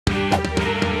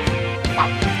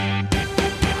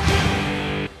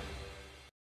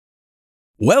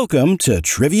Welcome to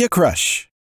Trivia Crush.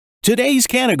 Today's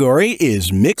category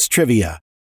is Mixed Trivia.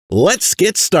 Let's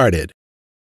get started.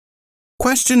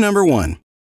 Question number 1.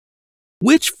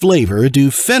 Which flavor do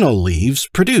fennel leaves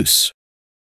produce?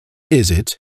 Is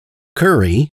it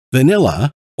curry,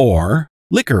 vanilla, or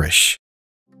licorice?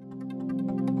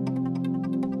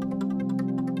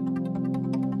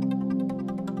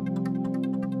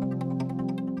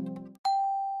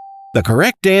 The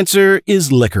correct answer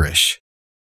is licorice.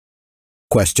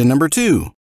 Question number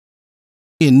 2.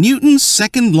 In Newton's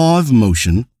second law of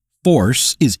motion,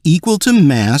 force is equal to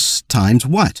mass times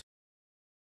what?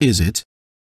 Is it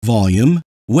volume,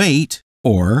 weight,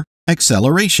 or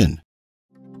acceleration?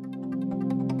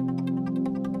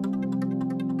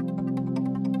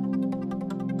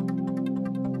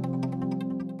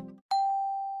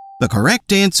 The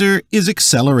correct answer is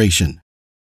acceleration.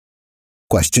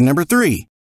 Question number 3.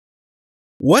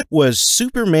 What was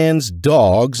Superman's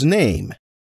dog's name?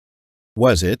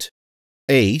 Was it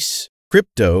Ace,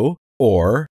 Crypto,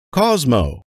 or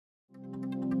Cosmo?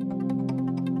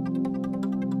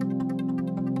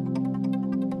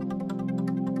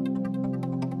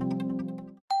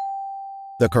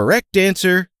 The correct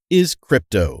answer is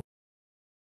Crypto.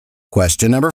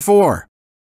 Question number 4.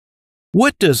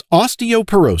 What does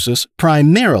osteoporosis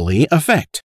primarily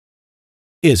affect?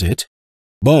 Is it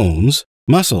bones,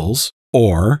 muscles,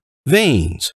 or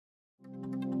veins?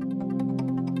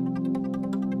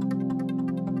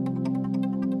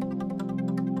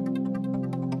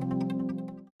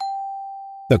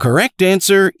 The correct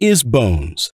answer is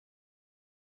bones.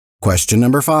 Question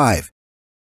number 5.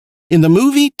 In the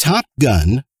movie Top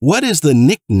Gun, what is the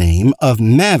nickname of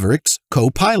Maverick's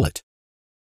co-pilot?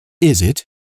 Is it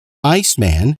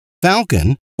Iceman,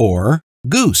 Falcon, or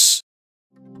Goose?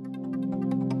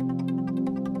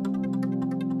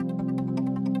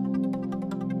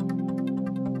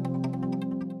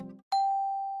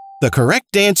 The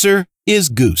correct answer is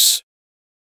Goose.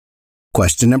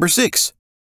 Question number 6.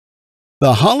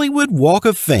 The Hollywood Walk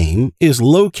of Fame is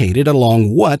located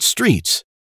along what streets?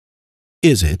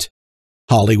 Is it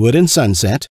Hollywood and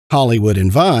Sunset, Hollywood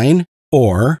and Vine,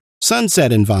 or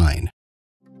Sunset and Vine?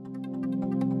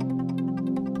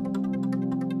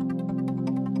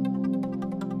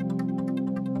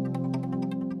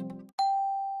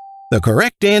 The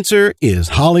correct answer is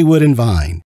Hollywood and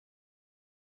Vine.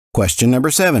 Question number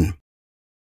 7.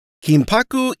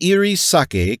 Kinpaku Iri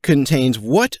Sake contains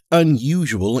what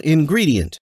unusual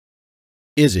ingredient?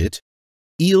 Is it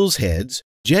eel's heads,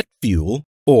 jet fuel,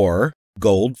 or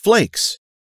gold flakes?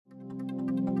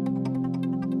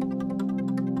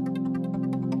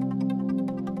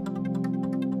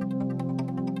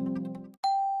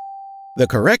 The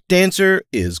correct answer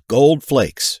is gold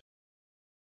flakes.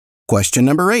 Question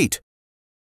number 8.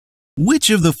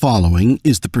 Which of the following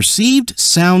is the perceived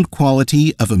sound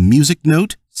quality of a music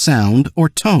note, sound, or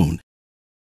tone?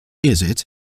 Is it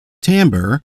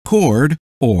timbre, chord,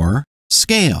 or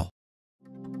scale?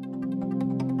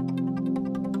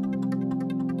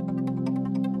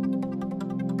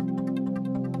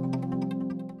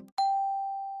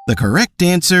 The correct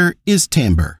answer is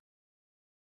timbre.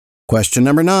 Question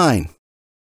number 9.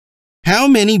 How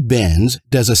many bends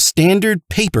does a standard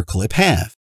paperclip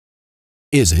have?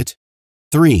 Is it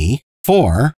 3,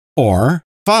 4, or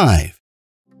 5?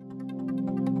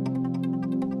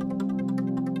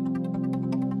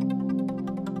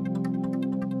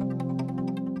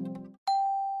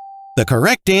 The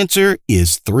correct answer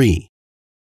is 3.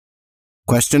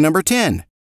 Question number 10.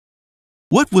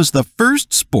 What was the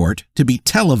first sport to be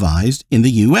televised in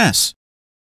the U.S.?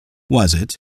 Was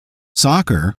it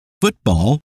soccer,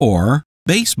 football, or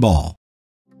baseball?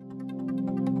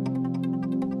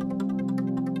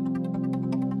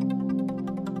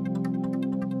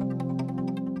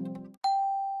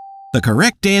 The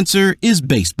correct answer is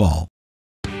baseball.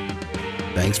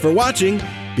 Thanks for watching.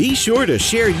 Be sure to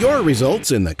share your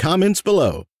results in the comments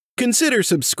below. Consider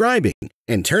subscribing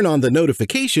and turn on the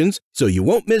notifications so you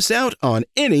won't miss out on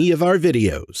any of our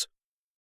videos.